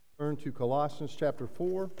turn to Colossians chapter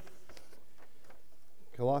 4.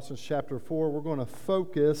 Colossians chapter 4, we're going to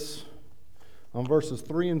focus on verses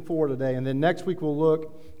 3 and 4 today. And then next week we'll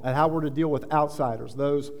look at how we're to deal with outsiders,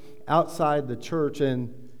 those outside the church.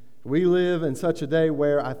 And we live in such a day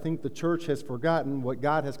where I think the church has forgotten what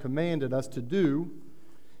God has commanded us to do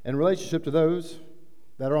in relationship to those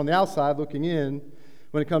that are on the outside looking in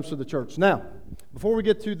when it comes to the church. Now, before we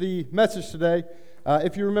get to the message today,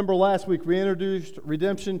 if you remember last week, we introduced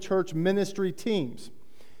Redemption Church ministry teams.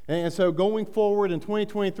 And so going forward in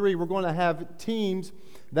 2023, we're going to have teams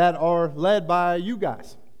that are led by you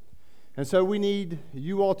guys. And so we need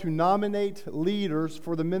you all to nominate leaders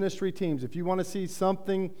for the ministry teams. If you want to see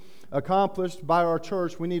something accomplished by our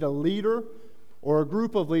church, we need a leader or a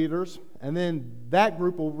group of leaders, and then that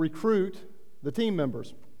group will recruit the team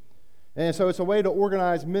members. And so it's a way to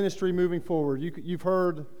organize ministry moving forward. You've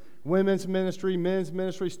heard women's ministry, men's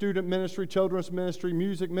ministry, student ministry, children's ministry,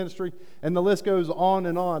 music ministry, and the list goes on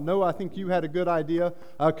and on. No, I think you had a good idea.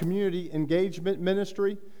 Community engagement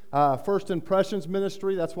ministry, first impressions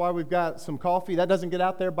ministry. That's why we've got some coffee. That doesn't get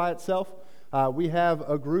out there by itself. We have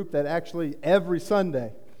a group that actually every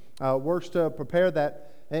Sunday works to prepare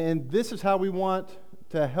that. And this is how we want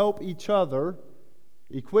to help each other,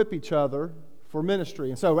 equip each other for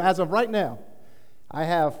ministry. And so as of right now, I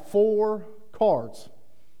have 4 cards.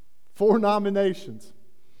 4 nominations.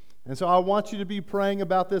 And so I want you to be praying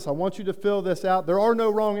about this. I want you to fill this out. There are no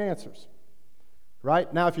wrong answers.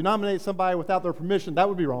 Right? Now, if you nominate somebody without their permission, that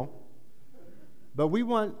would be wrong. But we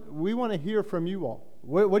want to hear from you all.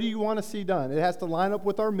 What do you want to see done? It has to line up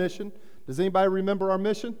with our mission. Does anybody remember our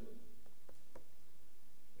mission?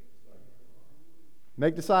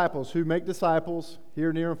 Make disciples. Who make disciples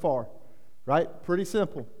here, near, and far. Right? Pretty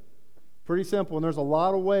simple. Pretty simple, and there's a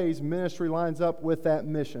lot of ways ministry lines up with that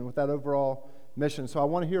mission, with that overall mission. So I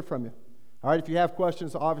want to hear from you. All right, if you have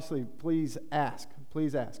questions, obviously, please ask.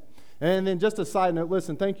 Please ask. And then just a side note,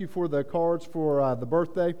 listen, thank you for the cards for the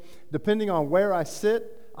birthday. Depending on where I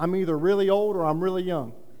sit, I'm either really old or I'm really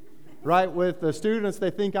young. Right? With the students,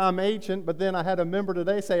 they think I'm ancient, but then I had a member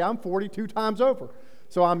today say I'm 42 times over.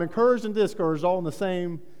 So I'm encouraged and discouraged all in the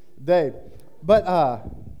same day. But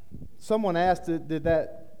someone asked,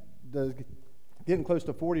 does getting close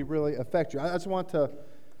to 40 really affect you? I just want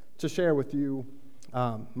to share with you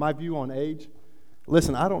my view on age.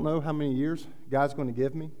 Listen, I don't know how many years God's going to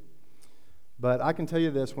give me, but I can tell you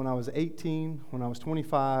this: when I was 18, when I was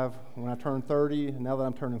 25, when I turned 30, and now that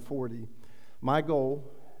I'm turning 40, my goal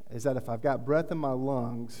is that if I've got breath in my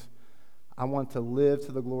lungs, I want to live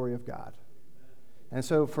to the glory of God. And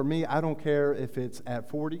so for me, I don't care if it's at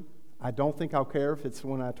 40. I don't think I'll care if it's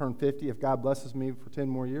when I turn 50, if God blesses me for 10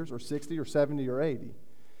 more years, or 60, or 70, or 80.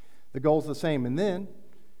 The goal's the same. And then,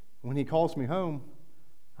 when He calls me home,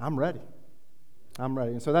 I'm ready. I'm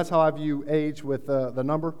ready. And so that's how I view age with the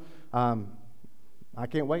number. I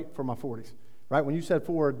can't wait for my 40s. Right? When you said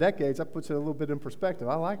 4 decades, that puts it a little bit in perspective.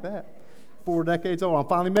 I like that. 4 decades old. I'm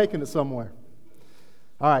finally making it somewhere.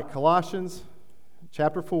 All right, Colossians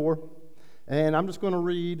chapter 4. And I'm just going to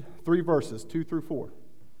read 3 verses, 2 through 4.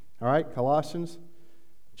 All right, Colossians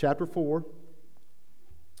chapter 4,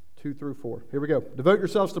 2 through 4. Here we go. Devote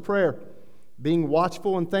yourselves to prayer, being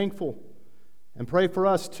watchful and thankful. And pray for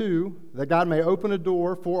us, too, that God may open a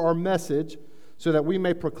door for our message so that we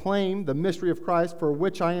may proclaim the mystery of Christ for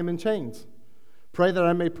which I am in chains. Pray that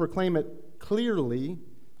I may proclaim it clearly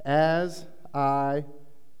as I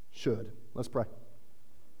should. Let's pray.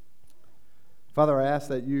 Father, I ask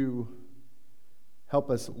that you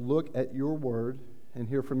help us look at your word and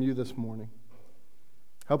hear from you this morning.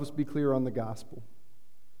 Help us be clear on the gospel.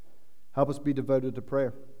 Help us be devoted to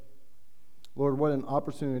prayer. Lord, what an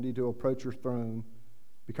opportunity to approach your throne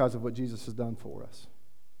because of what Jesus has done for us.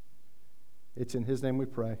 It's in His name we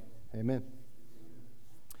pray. Amen.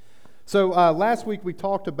 So last week we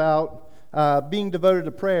talked about being devoted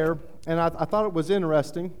to prayer, and I thought it was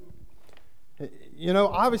interesting. You know,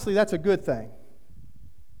 obviously that's a good thing.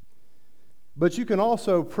 But you can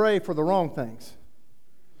also pray for the wrong things.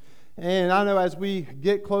 And I know as we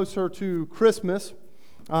get closer to Christmas,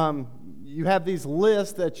 you have these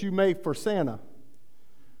lists that you make for Santa,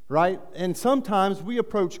 right? And sometimes we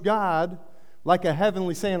approach God like a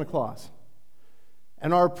heavenly Santa Claus.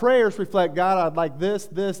 And our prayers reflect, God, I'd like this,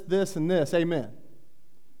 this, this, and this. Amen.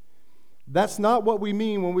 That's not what we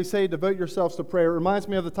mean when we say devote yourselves to prayer. It reminds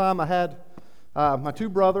me of the time I had my 2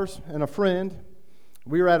 brothers and a friend.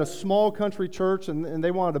 We were at a small country church, and they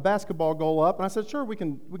wanted a basketball goal up. And I said, sure, we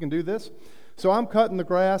can do this. So I'm cutting the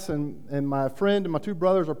grass, and my friend and my 2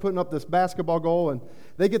 brothers are putting up this basketball goal, and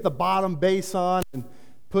they get the bottom base on, and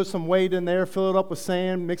put some weight in there, fill it up with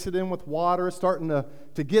sand, mix it in with water. It's starting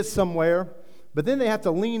to get somewhere. But then they have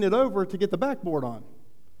to lean it over to get the backboard on.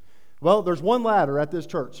 Well, there's one ladder at this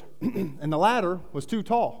church, and the ladder was too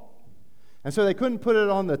tall. And so they couldn't put it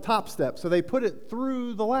on the top step, so they put it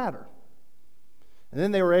through the ladder. And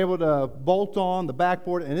then they were able to bolt on the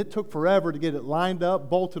backboard, and it took forever to get it lined up,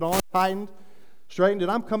 bolted on, tightened, straightened it.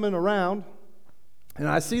 I'm coming around, and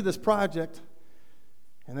I see this project,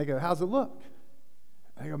 and they go, "How's it look?"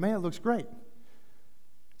 I go, "Man, it looks great.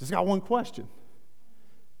 Just got one question.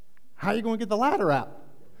 How are you going to get the ladder out?"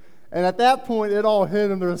 And at that point, it all hit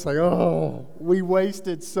them. They're just like, "Oh, we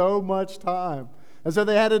wasted so much time." And so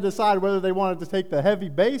they had to decide whether they wanted to take the heavy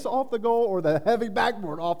base off the goal or the heavy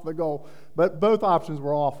backboard off the goal. But both options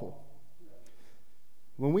were awful.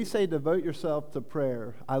 When we say devote yourself to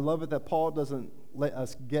prayer, I love it that Paul doesn't let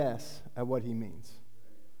us guess at what he means.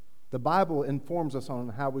 The Bible informs us on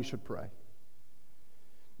how we should pray.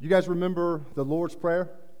 You guys remember the Lord's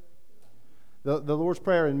Prayer? The Lord's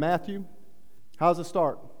Prayer in Matthew? How does it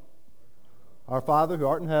start? Our Father who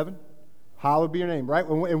art in heaven, hallowed be your name, right?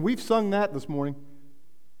 And we've sung that this morning,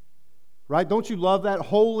 right? Don't you love that?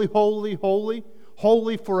 Holy, holy, holy,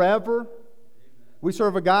 holy forever. We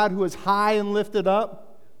serve a God who is high and lifted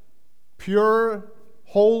up, pure,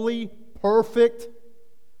 holy, perfect.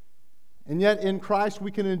 And yet in Christ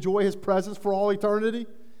we can enjoy His presence for all eternity.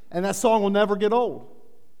 And that song will never get old.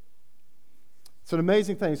 It's an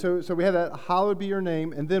amazing thing. So we have that, hallowed be your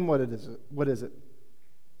name, and then what is it?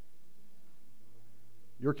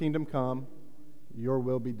 Your kingdom come, your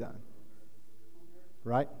will be done.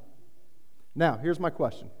 Right? Now, here's my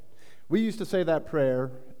question. We used to say that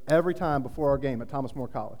prayer every time before our game at Thomas More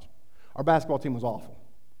College. Our basketball team was awful.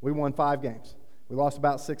 We won 5 games. We lost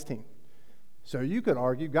about 16. So you could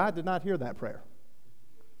argue God did not hear that prayer.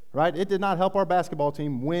 Right? It did not help our basketball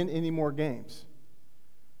team win any more games.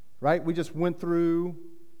 Right? We just went through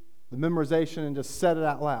the memorization and just said it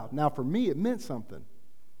out loud. Now, for me, it meant something.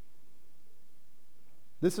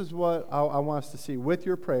 This is what I want us to see with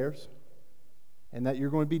your prayers, and that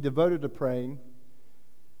you're going to be devoted to praying.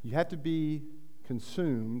 You have to be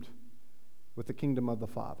consumed with the kingdom of the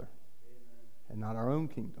Father and not our own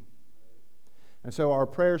kingdom. And so our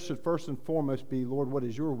prayers should first and foremost be, Lord, what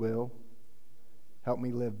is your will? Help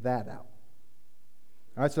me live that out.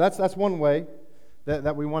 All right, so that's one way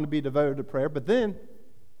that we want to be devoted to prayer. But then,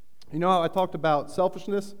 you know how I talked about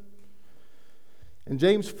selfishness? In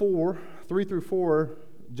James 4, 3 through 4,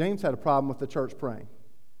 James had a problem with the church praying.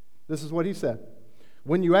 This is what he said.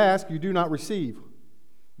 When you ask, you do not receive,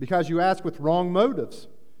 because you ask with wrong motives,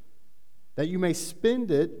 that you may spend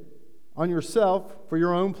it on yourself for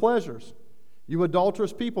your own pleasures. You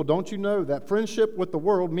adulterous people, don't you know that friendship with the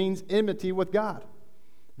world means enmity with God?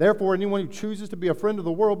 Therefore, anyone who chooses to be a friend of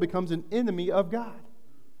the world becomes an enemy of God.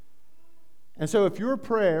 And so if your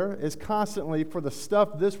prayer is constantly for the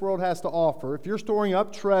stuff this world has to offer, if you're storing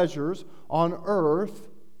up treasures on earth,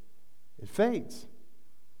 it fades.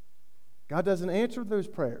 God doesn't answer those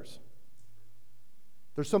prayers.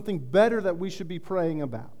 There's something better that we should be praying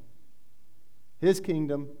about. His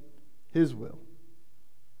kingdom, His will.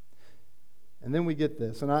 And then we get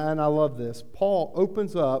this, and I love this. Paul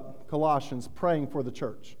opens up Colossians praying for the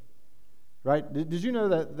church. Right? Did you know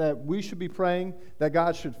that we should be praying that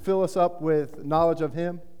God should fill us up with knowledge of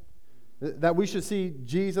Him? That we should see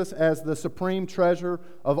Jesus as the supreme treasure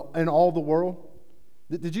in all the world?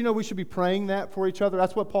 Did you know we should be praying that for each other?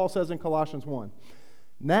 That's what Paul says in Colossians 1.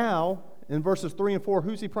 Now, in verses 3 and 4,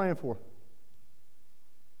 who's he praying for?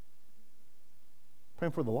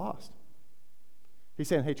 Praying for the lost. He's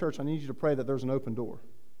saying, hey, church, I need you to pray that there's an open door.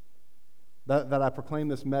 That I proclaim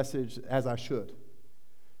this message as I should.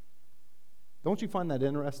 Don't you find that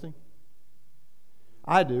interesting?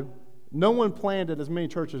 I do. No one planted as many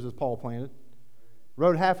churches as Paul planted.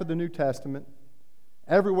 Wrote half of the New Testament.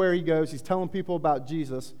 Everywhere he goes, he's telling people about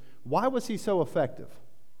Jesus. Why was he so effective?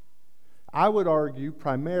 I would argue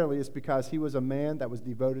primarily it's because he was a man that was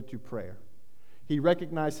devoted to prayer. He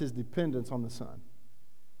recognized his dependence on the Son.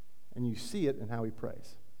 And you see it in how he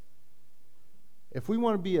prays. If we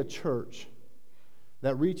want to be a church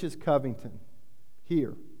that reaches Covington,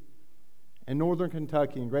 here, and northern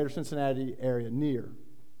Kentucky and greater Cincinnati area, near,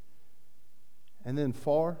 and then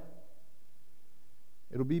far,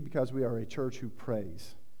 it'll be because we are a church who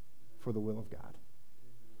prays for the will of God.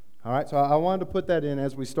 All right, so I wanted to put that in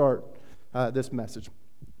as we start this message.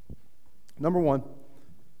 Number one,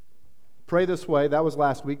 pray this way. That was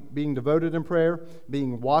last week, being devoted in prayer,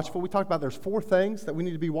 being watchful. We talked about there's 4 things that we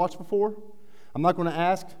need to be watchful for. I'm not going to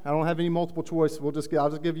ask. I don't have any multiple choice. I'll just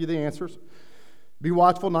give you the answers. Be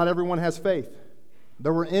watchful. Not everyone has faith.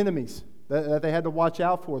 There were enemies that they had to watch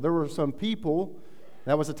out for. There were some people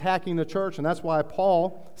that was attacking the church, and that's why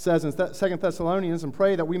Paul says in 2 Thessalonians, and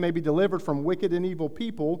pray that we may be delivered from wicked and evil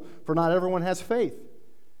people, for not everyone has faith.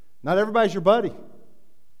 Not everybody's your buddy.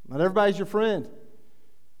 Not everybody's your friend.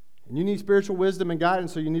 And you need spiritual wisdom and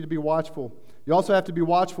guidance, so you need to be watchful. You also have to be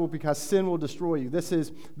watchful because sin will destroy you. This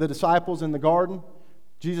is the disciples in the garden.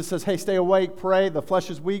 Jesus says, hey, stay awake, pray. The flesh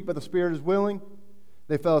is weak, but the spirit is willing.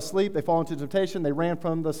 They fell asleep. They fall into temptation. They ran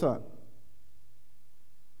from the sun.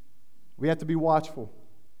 We have to be watchful.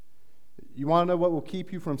 You want to know what will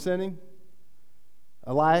keep you from sinning?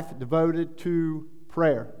 A life devoted to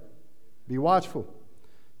prayer. Be watchful.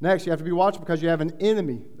 Next, you have to be watchful because you have an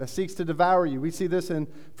enemy that seeks to devour you. We see this in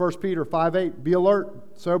 1 Peter 5:8. Be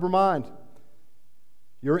alert, sober mind.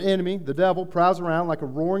 Your enemy, the devil, prowls around like a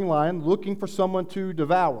roaring lion looking for someone to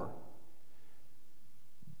devour.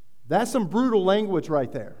 That's some brutal language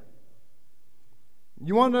right there.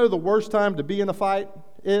 You want to know the worst time to be in a fight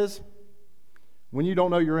is? When you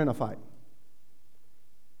don't know you're in a fight.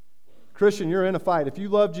 Christian, you're in a fight. If you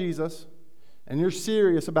love Jesus and you're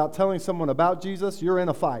serious about telling someone about Jesus, you're in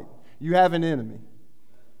a fight. You have an enemy.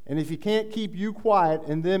 And if he can't keep you quiet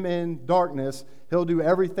and them in darkness, he'll do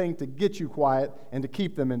everything to get you quiet and to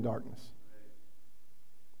keep them in darkness.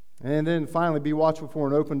 And then finally, be watchful for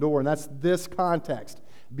an open door. And that's this context.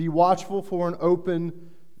 Be watchful for an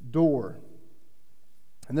open door.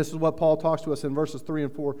 And this is what Paul talks to us in verses 3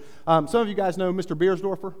 and 4. Some of you guys know Mr.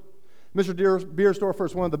 Beersdorfer. Mr. Beersdorfer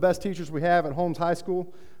is one of the best teachers we have at Holmes High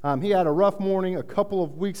School. He had a rough morning a couple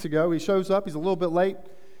of weeks ago. He shows up. He's a little bit late.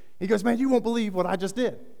 He goes, man, you won't believe what I just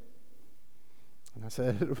did. And I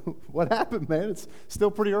said, what happened, man? It's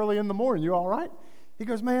still pretty early in the morning. You all right? He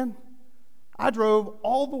goes, man, I drove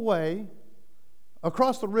all the way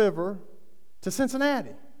across the river to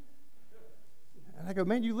Cincinnati. And I go,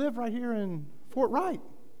 man, you live right here in Fort Wright.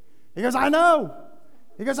 He goes, I know.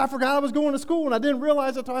 He goes, I forgot I was going to school, and I didn't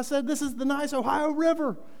realize it until I said, this is the nice Ohio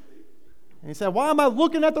River. And he said, why am I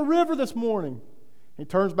looking at the river this morning? He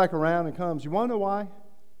turns back around and comes. You want to know why?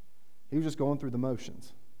 He was just going through the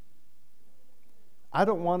motions. I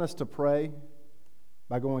don't want us to pray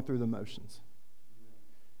by going through the motions.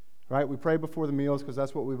 Right? We pray before the meals because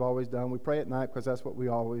that's what we've always done. We pray at night because that's what we've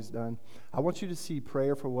always done. I want you to see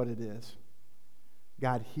prayer for what it is.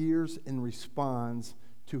 God hears and responds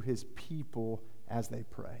to his people as they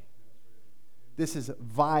pray. This is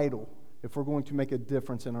vital if we're going to make a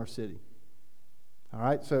difference in our city. All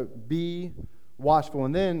right? So be watchful.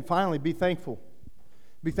 And then finally, be thankful.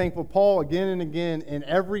 Be thankful. Paul, again and again, in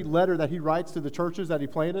every letter that he writes to the churches that he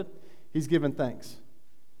planted, he's given thanks.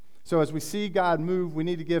 So as we see God move, we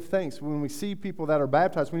need to give thanks. When we see people that are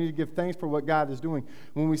baptized, we need to give thanks for what God is doing.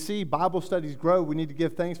 When we see Bible studies grow, we need to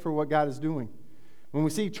give thanks for what God is doing. When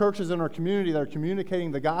we see churches in our community that are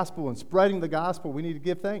communicating the gospel and spreading the gospel, we need to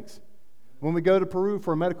give thanks. When we go to Peru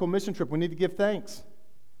for a medical mission trip, we need to give thanks.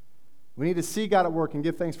 We need to see God at work and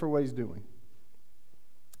give thanks for what he's doing.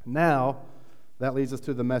 Now, that leads us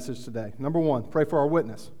to the message today. Number one, pray for our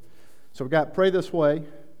witness. So we've got pray this way,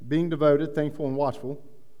 being devoted, thankful, and watchful.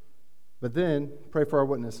 But then, pray for our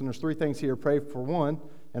witness. And there's three things here. Pray for one,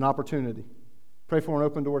 an opportunity. Pray for an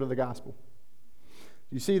open door to the gospel.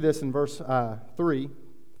 You see this in verse 3,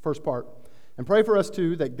 first part. And pray for us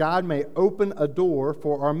too, that God may open a door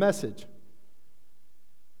for our message.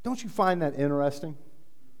 Don't you find that interesting?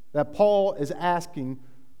 That Paul is asking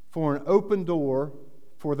for an open door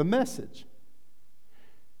for the message.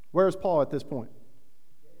 Where is Paul at this point?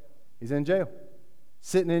 He's in jail,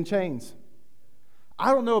 sitting in chains.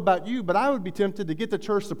 I don't know about you, but I would be tempted to get the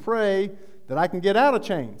church to pray that I can get out of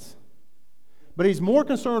chains. But he's more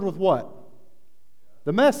concerned with what?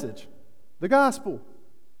 The message, the gospel.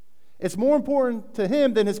 It's more important to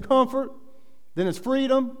him than his comfort, than his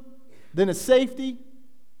freedom, than his safety.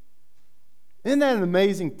 Isn't that an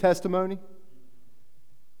amazing testimony?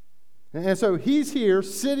 And so he's here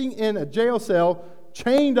sitting in a jail cell,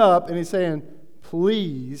 chained up, and he's saying,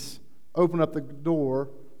 please open up the door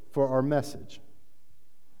for our message.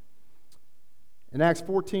 In Acts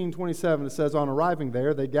 14:27, it says, on arriving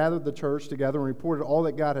there, they gathered the church together and reported all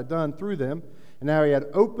that God had done through them, and how he had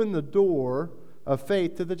opened the door of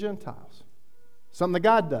faith to the Gentiles. Something that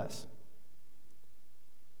God does.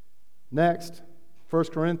 Next, 1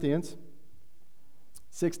 Corinthians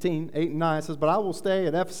 16:8 and 9 says, but I will stay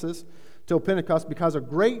at Ephesus till Pentecost, because a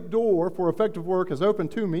great door for effective work has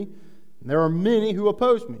opened to me, and there are many who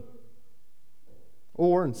oppose me.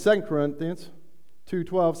 Or in 2 Corinthians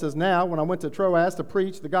 2:12 says, now when I went to Troas to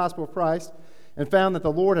preach the gospel of Christ and found that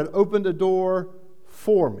the Lord had opened a door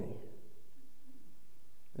for me.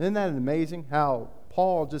 Isn't that amazing how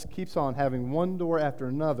Paul just keeps on having one door after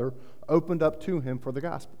another opened up to him for the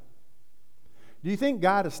gospel. Do you think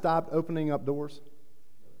God has stopped opening up doors?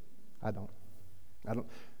 I don't.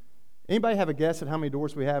 Anybody have a guess at how many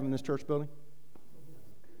doors we have in this church building?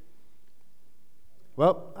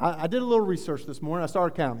 Well, I did a little research this morning. I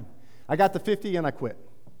started counting. I got to 50 and I quit.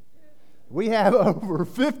 We have over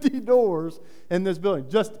 50 doors in this building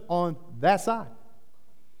just on that side.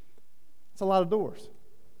 That's a lot of doors.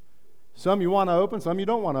 Some you want to open, some you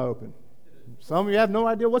don't want to open. Some of you have no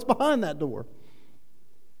idea what's behind that door.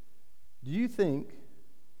 Do you think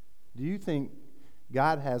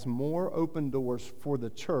God has more open doors for the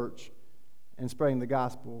church and spreading the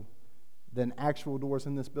gospel than actual doors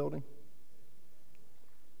in this building?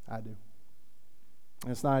 I do.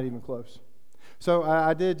 And it's not even close. So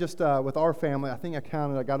I did just with our family, I think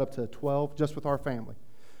I got up to 12 just with our family.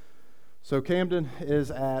 So Camden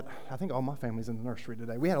is at, I think all my family's in the nursery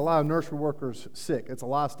today. We had a lot of nursery workers sick. It's a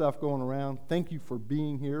lot of stuff going around. Thank you for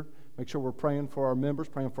being here. Make sure we're praying for our members,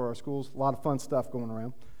 praying for our schools. A lot of fun stuff going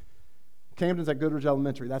around. Camden's at Goodridge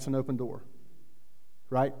Elementary. That's an open door,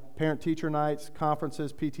 right? Parent-teacher nights,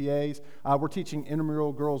 conferences, PTAs. We're teaching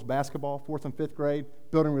intramural girls basketball, 4th and 5th grade,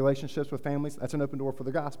 building relationships with families. That's an open door for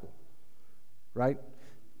the gospel, right?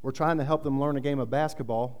 We're trying to help them learn a game of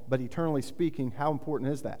basketball, but eternally speaking, how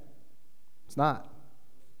important is that? It's not.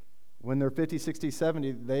 When they're 50, 60,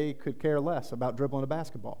 70, they could care less about dribbling a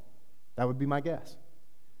basketball. That would be my guess.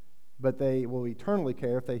 But they will eternally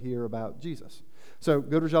care if they hear about Jesus. So,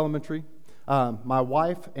 Goodridge Elementary. My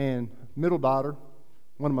wife and middle daughter,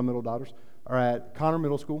 one of my middle daughters, are at Connor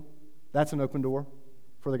Middle School. That's an open door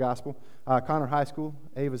for the gospel. Connor High School,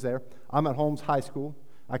 Ava's there. I'm at Holmes High School.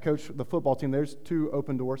 I coach the football team. There's 2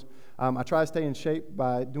 open doors. I try to stay in shape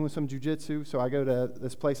by doing some jiu-jitsu, so I go to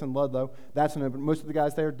this place in Ludlow. That's an open. Most of the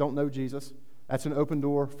guys there don't know Jesus. That's an open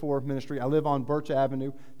door for ministry. I live on Birch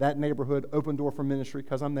Avenue, that neighborhood, open door for ministry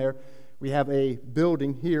because I'm there. We have a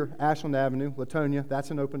building here, Ashland Avenue, Latonia. That's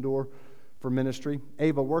an open door for ministry.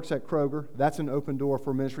 Ava works at Kroger. That's an open door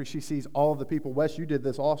for ministry. She sees all of the people. Wes, you did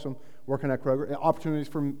this awesome working at Kroger. Opportunities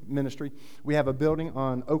for ministry. We have a building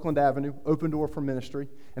on Oakland Avenue, open door for ministry.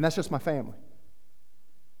 And that's just my family.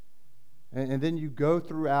 And then you go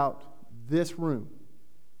throughout this room,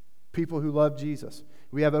 people who love Jesus.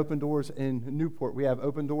 We have open doors in Newport. We have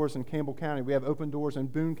open doors in Campbell County. We have open doors in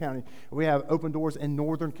Boone County. We have open doors in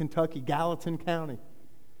northern Kentucky, Gallatin County.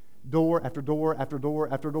 Door after door after door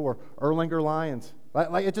after door. Erlanger Lions.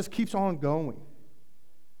 Like it just keeps on going.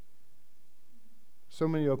 So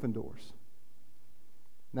many open doors.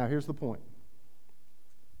 Now here's the point.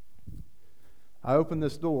 I open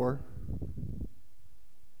this door.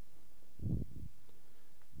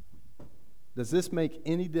 Does this make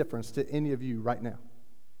any difference to any of you right now?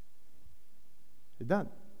 It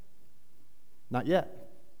doesn't. Not yet.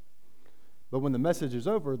 But when the message is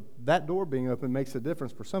over, that door being open makes a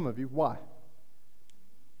difference for some of you. Why?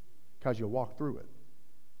 Because you'll walk through it.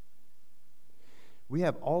 We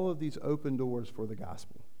have all of these open doors for the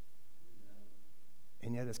gospel.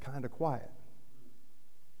 And yet it's kind of quiet.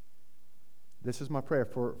 This is my prayer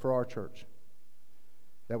for our church,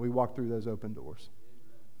 that we walk through those open doors.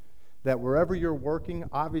 That wherever you're working,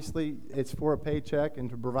 obviously it's for a paycheck and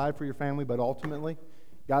to provide for your family, but ultimately,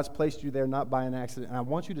 God's placed you there not by an accident. And I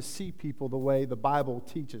want you to see people the way the Bible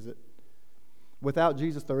teaches it. Without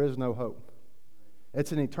Jesus, there is no hope.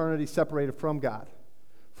 It's an eternity separated from God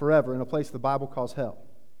forever in a place the Bible calls hell.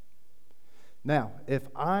 Now, if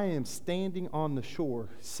I am standing on the shore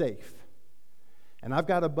safe, and I've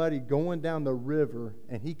got a buddy going down the river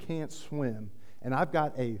and he can't swim, and I've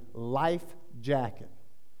got a life jacket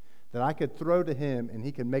that I could throw to him and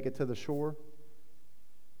he can make it to the shore,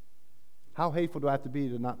 how hateful do I have to be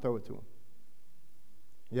to not throw it to him?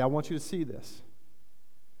 Yeah, I want you to see this.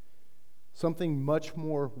 Something much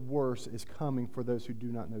more worse is coming for those who do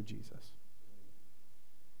not know Jesus.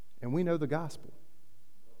 And we know the gospel.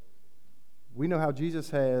 We know how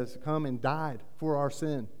Jesus has come and died for our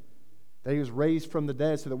sin, that he was raised from the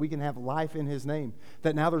dead so that we can have life in his name,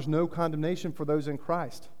 that now there's no condemnation for those in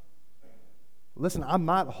Christ. Listen, I'm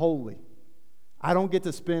not holy. I don't get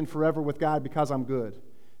to spend forever with God because I'm good.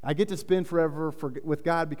 I get to spend forever with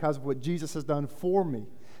God because of what Jesus has done for me.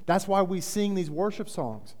 That's why we sing these worship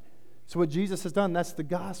songs. So what Jesus has done, that's the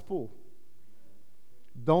gospel.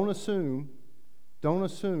 Don't assume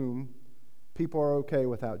people are okay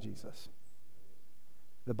without Jesus.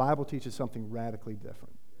 The Bible teaches something radically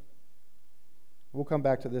different. We'll come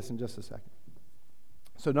back to this in just a second.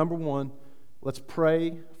 So number one, let's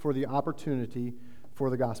pray for the opportunity for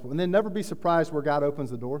the gospel. And then never be surprised where God opens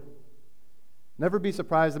the door. Never be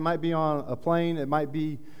surprised. It might be on a plane. It might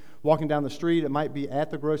be walking down the street. It might be at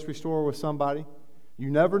the grocery store with somebody. You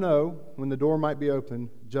never know when the door might be open.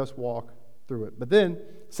 Just walk through it. But then,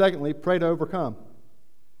 secondly, pray to overcome.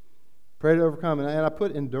 Pray to overcome. And I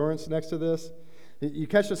put endurance next to this. You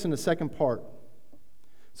catch this in the second part.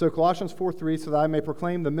 So Colossians 4:3, so that I may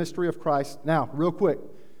proclaim the mystery of Christ. Now, real quick,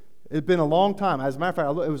 it's been a long time. As a matter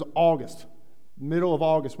of fact, it was August, middle of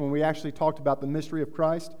August, when we actually talked about the mystery of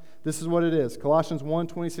Christ. This is what it is. Colossians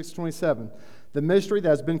 1:26-27. The mystery that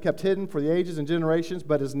has been kept hidden for the ages and generations,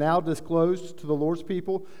 but is now disclosed to the Lord's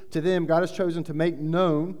people. To them, God has chosen to make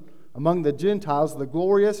known among the Gentiles the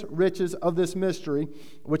glorious riches of this mystery,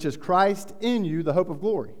 which is Christ in you, the hope of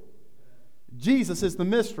glory. Jesus is the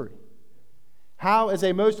mystery. How is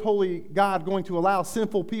a most holy God going to allow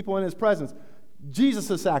sinful people in his presence?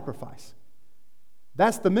 Jesus' sacrifice.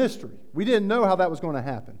 That's the mystery. We didn't know how that was going to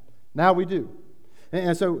happen. Now we do.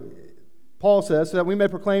 And so Paul says, so that we may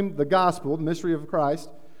proclaim the gospel, the mystery of Christ,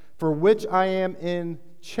 for which I am in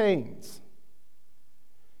chains.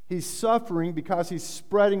 He's suffering because he's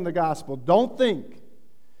spreading the gospel. Don't think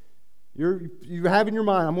you have in your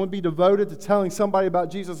mind, I'm going to be devoted to telling somebody about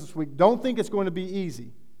Jesus this week. Don't think it's going to be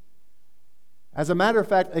easy. As a matter of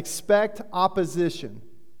fact, expect opposition.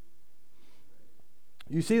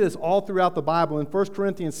 You see this all throughout the Bible. In 1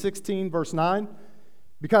 Corinthians 16, verse 9,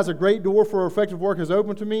 because a great door for effective work is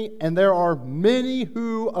open to me, and there are many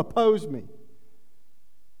who oppose me.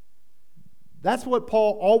 That's what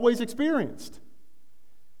Paul always experienced.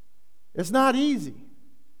 It's not easy.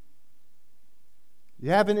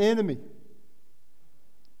 You have an enemy.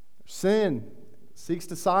 Sin seeks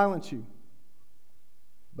to silence you,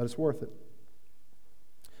 but it's worth it.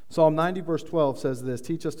 Psalm 90, verse 12 says this,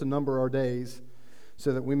 teach us to number our days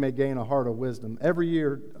so that we may gain a heart of wisdom. Every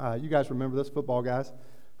year, you guys remember this, football guys,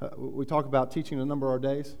 we talk about teaching to number our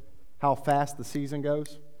days, how fast the season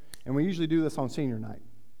goes. And we usually do this on senior night.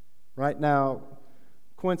 Right now,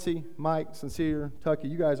 Quincy, Mike, Sincere, Tucky,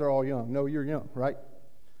 you guys are all young. No, you're young, right?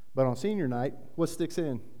 But on senior night, what sticks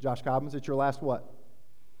in, Josh Cobbins? It's your last what?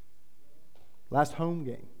 Last home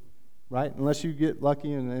game, right? Unless you get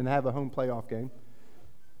lucky and have a home playoff game.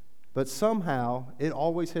 But somehow, it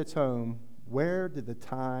always hits home, where did the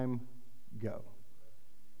time go?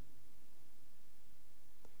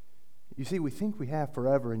 You see, we think we have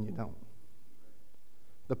forever, and you don't.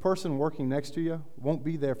 The person working next to you won't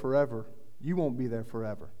be there forever. You won't be there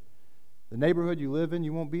forever. The neighborhood you live in,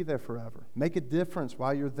 you won't be there forever. Make a difference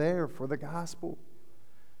while you're there for the gospel.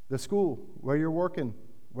 The school, where you're working,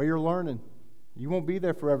 where you're learning, you won't be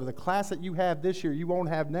there forever. The class that you have this year, you won't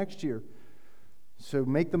have next year. So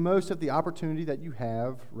make the most of the opportunity that you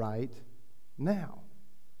have right now.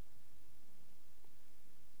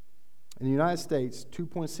 In the United States,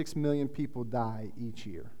 2.6 million people die each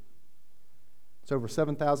year. It's over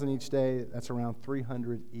 7,000 each day. That's around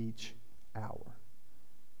 300 each hour.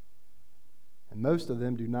 And most of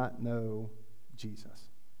them do not know Jesus.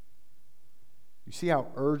 You see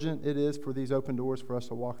how urgent it is for these open doors for us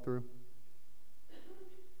to walk through?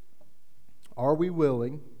 Are we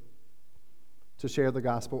willing to share the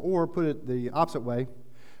gospel? Or put it the opposite way,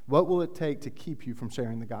 what will it take to keep you from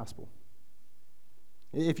sharing the gospel?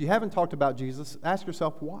 If you haven't talked about Jesus, ask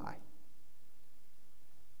yourself why.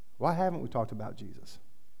 Why haven't we talked about Jesus?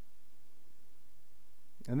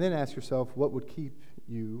 And then ask yourself, what would keep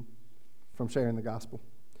you from sharing the gospel?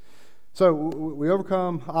 So we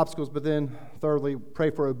overcome obstacles, but then thirdly, pray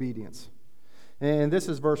for obedience. And this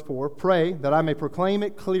is verse 4. Pray that I may proclaim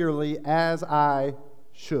it clearly as I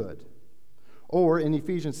should. Or in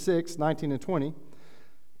Ephesians 6, 19 and 20,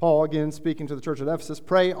 Paul, again speaking to the church at Ephesus,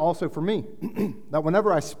 pray also for me, that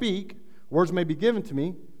whenever I speak, words may be given to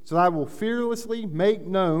me, so that I will fearlessly make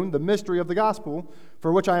known the mystery of the gospel,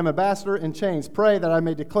 for which I am ambassador in chains. Pray that I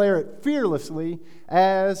may declare it fearlessly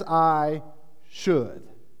as I should.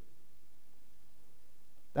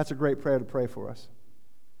 That's a great prayer to pray for us.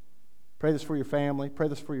 Pray this for your family. Pray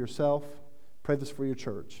this for yourself. Pray this for your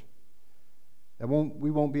church. That we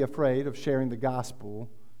won't be afraid of sharing the gospel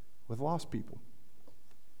with lost people.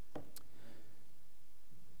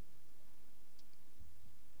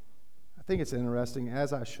 I think it's interesting,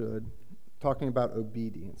 as I should, talking about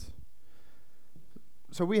obedience.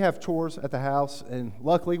 So we have chores at the house, and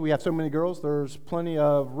luckily we have so many girls, there's plenty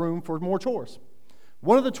of room for more chores.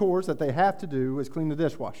 One of the chores that they have to do is clean the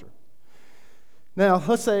dishwasher. Now,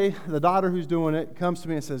 let's say the daughter who's doing it comes to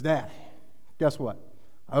me and says, Dad, guess what?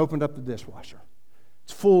 I opened up the dishwasher.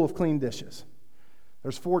 It's full of clean dishes.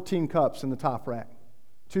 There's 14 cups in the top rack,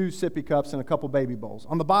 2 sippy cups, and a couple baby bowls.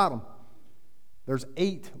 On the bottom, there's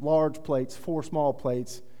 8 large plates, 4 small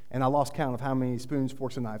plates, and I lost count of how many spoons,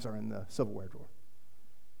 forks, and knives are in the silverware drawer.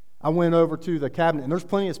 I went over to the cabinet, and there's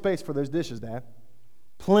plenty of space for those dishes, Dad.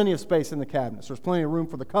 Plenty of space in the cabinets. There's plenty of room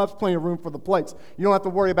for the cups, plenty of room for the plates. You don't have to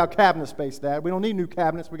worry about cabinet space, Dad. We don't need new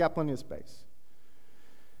cabinets. We got plenty of space.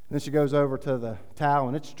 And then she goes over to the towel,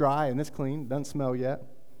 and it's dry, and it's clean. Doesn't smell yet.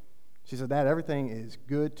 She said, Dad, everything is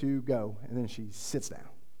good to go. And then she sits down.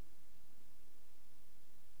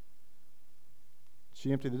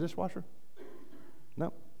 She emptied the dishwasher?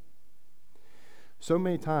 No. So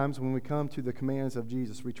many times when we come to the commands of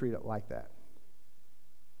Jesus, we treat it like that.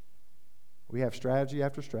 We have strategy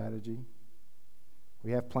after strategy.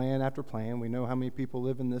 We have plan after plan. We know how many people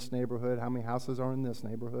live in this neighborhood, how many houses are in this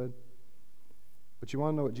neighborhood. But you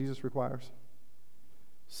want to know what Jesus requires?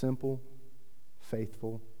 Simple,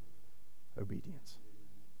 faithful obedience.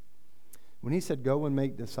 When he said, go and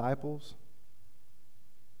make disciples,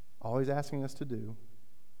 all he's asking us to do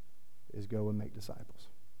is go and make disciples.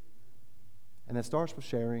 And it starts with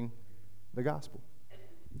sharing the gospel.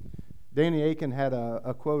 Danny Aiken had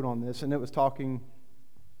a quote on this, and it was talking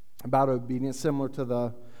about obedience similar to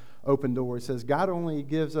the open door. He says, God only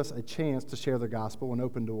gives us a chance to share the gospel, an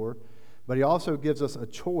open door, but he also gives us a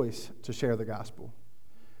choice to share the gospel.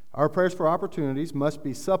 Our prayers for opportunities must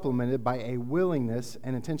be supplemented by a willingness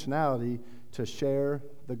and intentionality to share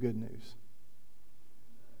the good news.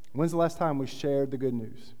 When's the last time we shared the good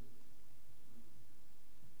news?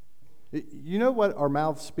 You know what our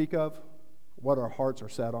mouths speak of? What our hearts are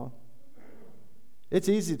set on? It's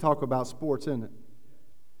easy to talk about sports, isn't it?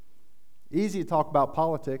 Easy to talk about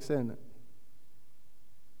politics, isn't it?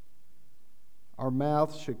 Our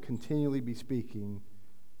mouths should continually be speaking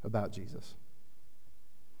about Jesus.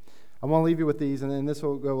 I want to leave you with these, and then this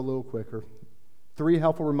will go a little quicker. 3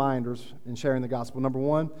 helpful reminders in sharing the gospel. Number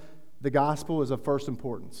 1, the gospel is of first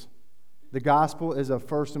importance. The gospel is of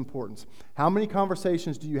first importance. How many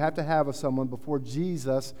conversations do you have to have with someone before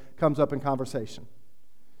Jesus comes up in conversation?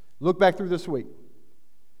 Look back through this week.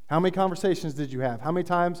 How many conversations did you have? How many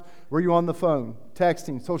times were you on the phone,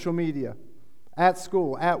 texting, social media, at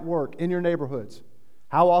school, at work, in your neighborhoods?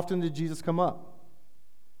 How often did Jesus come up?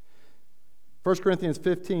 1 Corinthians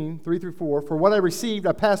 15, 3-4, for what I received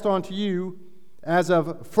I passed on to you as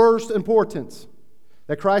of first importance,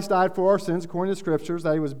 that Christ died for our sins according to the Scriptures,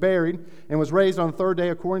 that he was buried and was raised on the third day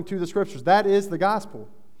according to the Scriptures. That is the gospel.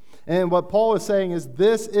 And what Paul is saying is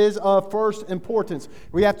this is of first importance.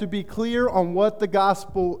 We have to be clear on what the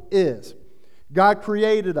gospel is. God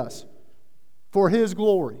created us for his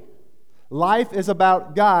glory. Life is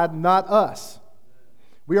about God, not us.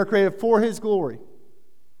 We are created for his glory.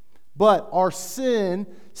 But our sin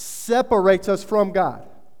separates us from God.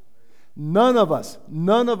 None of us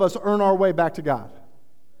earn our way back to God.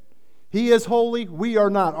 He is holy, we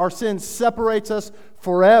are not. Our sin separates us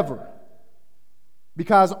forever.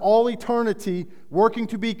 Because all eternity, working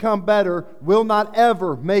to become better, will not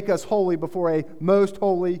ever make us holy before a most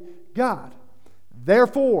holy God.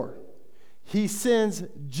 Therefore, he sends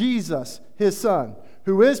Jesus, his Son,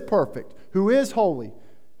 who is perfect, who is holy,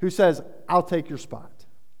 who says, I'll take your spot.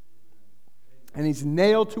 And he's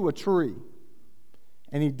nailed to a tree.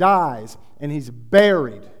 And he dies, and he's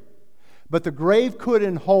buried. But the grave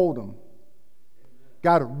couldn't hold him.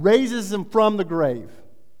 God raises him from the grave.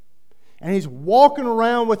 And he's walking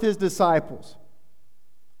around with his disciples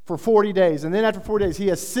for 40 days. And then after 40 days, he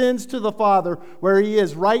ascends to the Father where he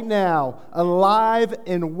is right now, alive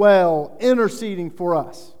and well, interceding for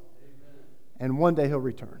us. Amen. And one day he'll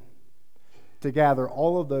return to gather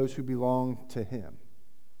all of those who belong to him.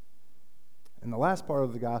 And the last part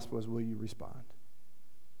of the gospel is, will you respond?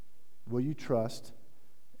 Will you trust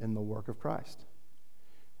in the work of Christ?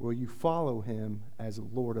 Will you follow him as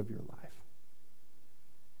Lord of your life?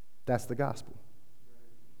 That's the gospel.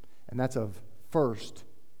 And that's of first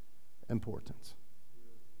importance.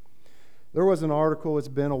 There was an article, it's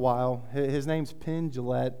been a while. His name's Penn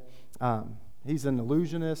Jillette. He's an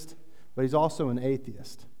illusionist, but he's also an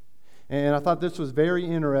atheist. And I thought this was very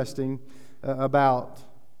interesting about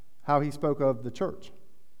how he spoke of the church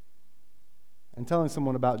and telling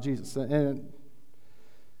someone about Jesus. And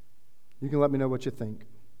you can let me know what you think.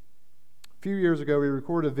 A few years ago, we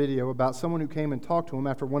recorded a video about someone who came and talked to him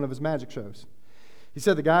after one of his magic shows. He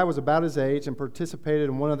said the guy was about his age and participated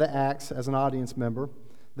in one of the acts as an audience member.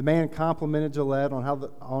 The man complimented Jillette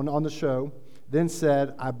on the show, then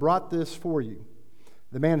said, I brought this for you.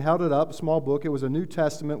 The man held it up, a small book. It was a New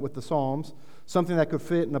Testament with the Psalms, something that could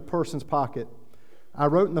fit in a person's pocket. I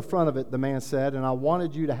wrote in the front of it, the man said, and I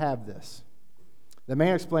wanted you to have this. The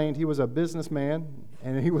man explained he was a businessman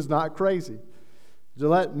and he was not crazy.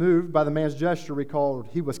 Jillette, moved by the man's gesture, recalled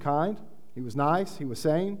he was kind, he was nice, he was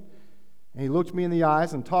sane, and he looked me in the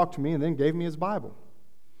eyes and talked to me and then gave me his Bible.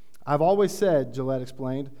 I've always said, Jillette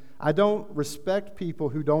explained, I don't respect people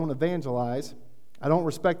who don't evangelize. I don't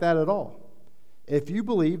respect that at all. If you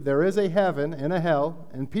believe there is a heaven and a hell,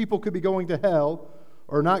 and people could be going to hell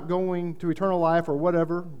or not going to eternal life or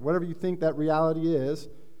whatever you think that reality is,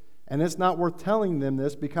 and it's not worth telling them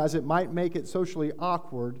this because it might make it socially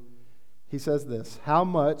awkward, he says this: how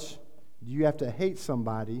much do you have to hate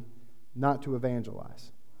somebody not to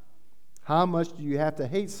evangelize? How much do you have to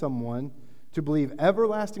hate someone to believe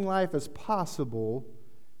everlasting life is possible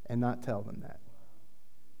and not tell them that?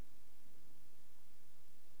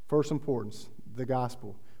 First importance, the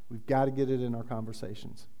gospel. We've got to get it in our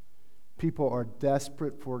conversations. People are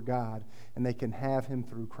desperate for God, and they can have him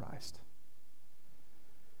through Christ.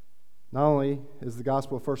 Not only is the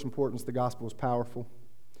gospel of first importance, the gospel is powerful.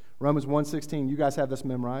 Romans 1:16, you guys have this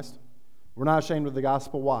memorized. We're not ashamed of the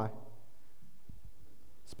gospel. Why?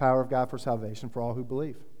 It's the power of God for salvation for all who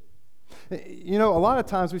believe. You know, a lot of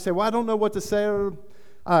times we say, well, I don't know what to say.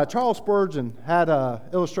 Charles Spurgeon had an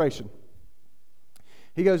illustration.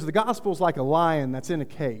 He goes, the gospel is like a lion that's in a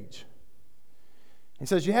cage. He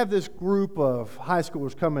says, you have this group of high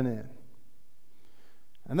schoolers coming in,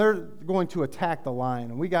 and they're going to attack the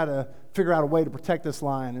lion, and we got to figure out a way to protect this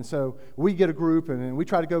lion. And so we get a group, and we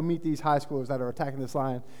try to go meet these high schoolers that are attacking this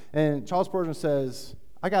lion. And Charles Spurgeon says,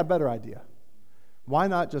 I got a better idea. Why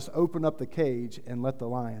not just open up the cage and let the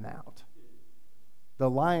lion out? The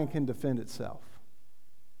lion can defend itself.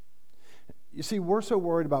 You see, we're so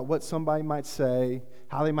worried about what somebody might say,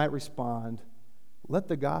 how they might respond. Let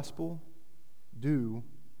the gospel do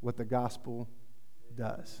what the gospel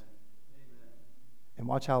does. Amen. And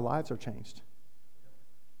watch how lives are changed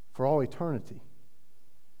for all eternity.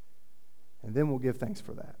 And then we'll give thanks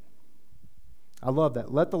for that. I love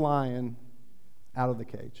that. Let the lion out of the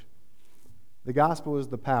cage. The gospel is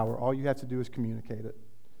the power. All you have to do is communicate it.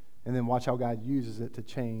 And then watch how God uses it to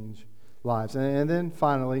change lives. And then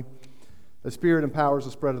finally, the Spirit empowers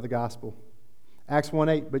the spread of the gospel. Acts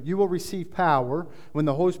 1:8, but you will receive power when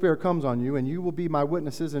the Holy Spirit comes on you, and you will be my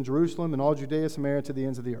witnesses in Jerusalem and all Judea, Samaria, to the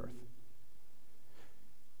ends of the earth.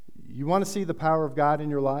 You want to see the power of God in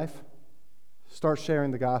your life? Start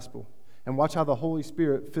sharing the gospel. And watch how the Holy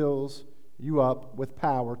Spirit fills you up with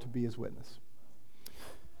power to be his witness.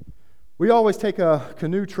 We always take a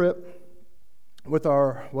canoe trip with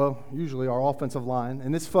usually our offensive line,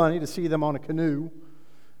 and it's funny to see them on a canoe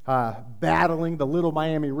battling the Little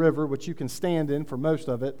Miami River, which you can stand in for most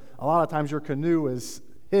of it. A lot of times your canoe is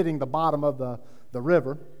hitting the bottom of the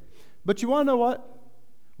river. But you want to know what?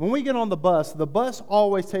 When we get on the bus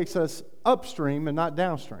always takes us upstream and not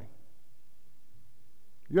downstream.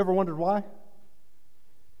 You ever wondered why?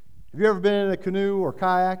 Have you ever been in a canoe or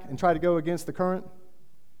kayak and tried to go against the current?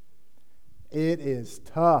 It is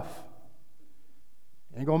tough.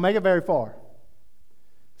 Ain't going to make it very far.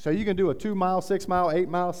 So you can do a 2-mile, 6-mile,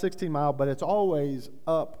 8-mile, 16-mile, but it's always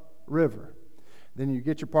up river. Then you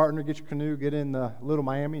get your partner, get your canoe, get in the Little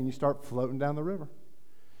Miami, and you start floating down the river.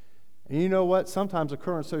 And you know what? Sometimes the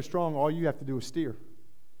current's so strong, all you have to do is steer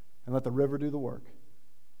and let the river do the work.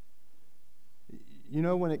 You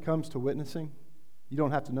know, when it comes to witnessing, you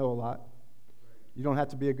don't have to know a lot. You don't have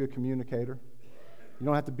to be a good communicator. You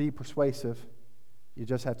don't have to be persuasive. You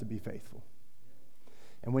just have to be faithful.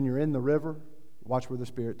 And when you're in the river, watch where the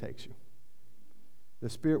Spirit takes you. The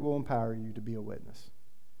Spirit will empower you to be a witness.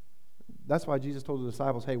 That's why Jesus told the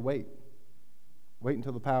disciples, hey, wait. Wait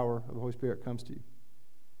until the power of the Holy Spirit comes to you.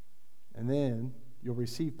 And then you'll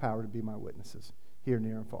receive power to be my witnesses, here,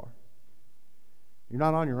 near, and far. You're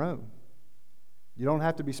not on your own. You don't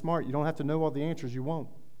have to be smart. You don't have to know all the answers. You won't.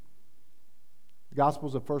 The gospel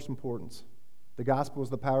is of first importance. The gospel is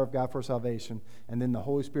the power of God for salvation, and then the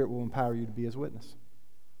Holy Spirit will empower you to be his witness.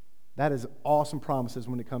 That is awesome promises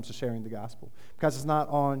when it comes to sharing the gospel, because it's not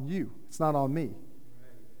on you. It's not on me.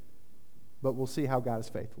 But we'll see how God is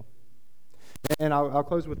faithful. And I'll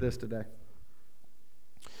close with this today.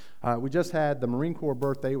 We just had the Marine Corps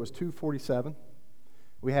birthday. It was 247.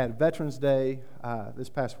 We had Veterans Day this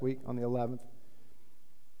past week on the 11th.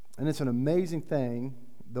 And it's an amazing thing,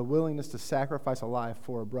 the willingness to sacrifice a life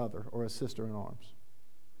for a brother or a sister in arms.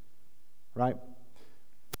 Right?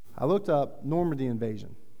 I looked up Normandy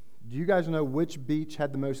invasion. Do you guys know which beach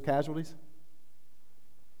had the most casualties?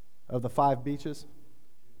 Of the 5 beaches?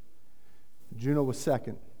 Juneau was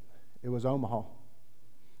second. It was Omaha.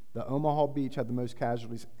 The Omaha beach had the most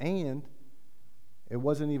casualties, and it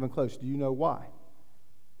wasn't even close. Do you know why?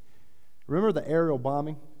 Remember the aerial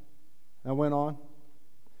bombing that went on?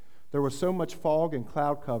 There was so much fog and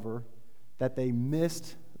cloud cover that they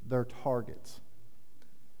missed their targets.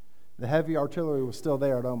 The heavy artillery was still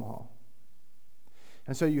there at Omaha.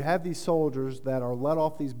 And so you have these soldiers that are let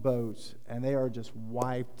off these boats, and they are just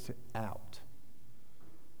wiped out.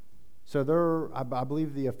 So I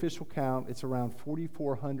believe the official count, it's around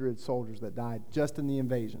 4,400 soldiers that died just in the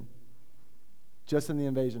invasion. Just in the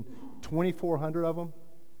invasion. 2,400 of them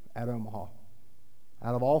at Omaha.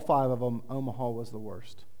 Out of all 5 of them, Omaha was the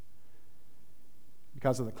worst.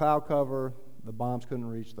 Because of the cloud cover, the bombs couldn't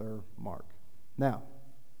reach their mark. Now,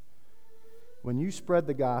 when you spread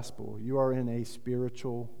the gospel, you are in a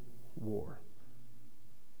spiritual war.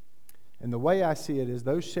 And the way I see it is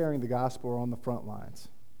those sharing the gospel are on the front lines.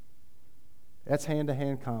 That's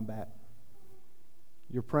hand-to-hand combat.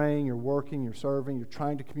 You're praying, you're working, you're serving, you're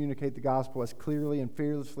trying to communicate the gospel as clearly and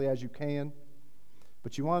fearlessly as you can.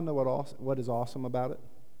 But you want to know what is awesome about it?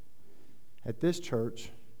 At this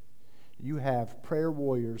church, you have prayer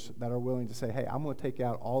warriors that are willing to say, hey, I'm going to take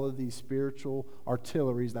out all of these spiritual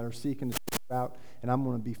artilleries that are seeking to take you out, and I'm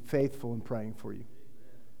going to be faithful in praying for you.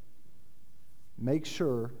 Make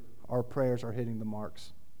sure our prayers are hitting the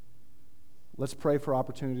marks. Let's pray for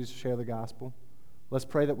opportunities to share the gospel. Let's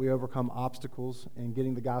pray that we overcome obstacles in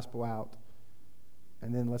getting the gospel out.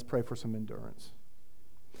 And then let's pray for some endurance.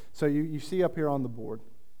 So you see up here on the board.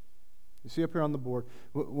 You see up here on the board.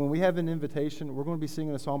 When we have an invitation, we're going to be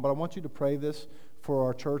singing a song, but I want you to pray this for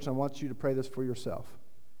our church, and I want you to pray this for yourself.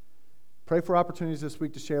 Pray for opportunities this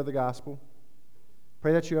week to share the gospel.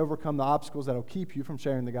 Pray that you overcome the obstacles that will keep you from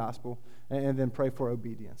sharing the gospel, and then pray for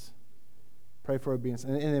obedience. Pray for obedience.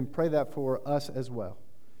 And then pray that for us as well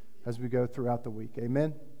as we go throughout the week.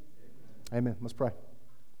 Amen? Amen. Let's pray.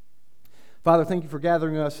 Father, thank you for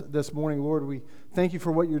gathering us this morning. Lord, we thank you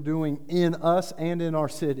for what you're doing in us and in our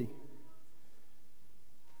city.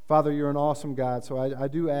 Father, you're an awesome God, so I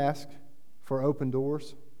do ask for open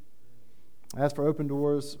doors. I ask for open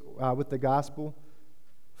doors with the gospel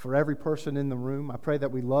for every person in the room. I pray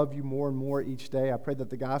that we love you more and more each day. I pray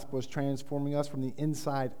that the gospel is transforming us from the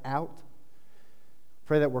inside out.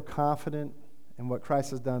 Pray that we're confident in what Christ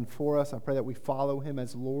has done for us. I pray that we follow him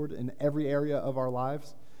as Lord in every area of our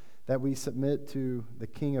lives, that we submit to the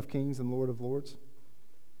King of Kings and Lord of Lords.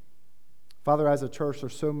 Father, as a church,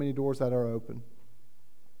 there's so many doors that are open.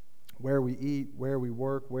 Where we eat, where we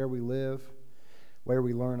work, where we live, where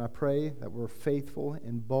we learn. I pray that we're faithful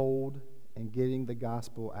and bold in getting the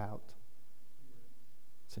gospel out.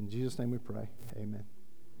 It's in Jesus' name we pray. Amen.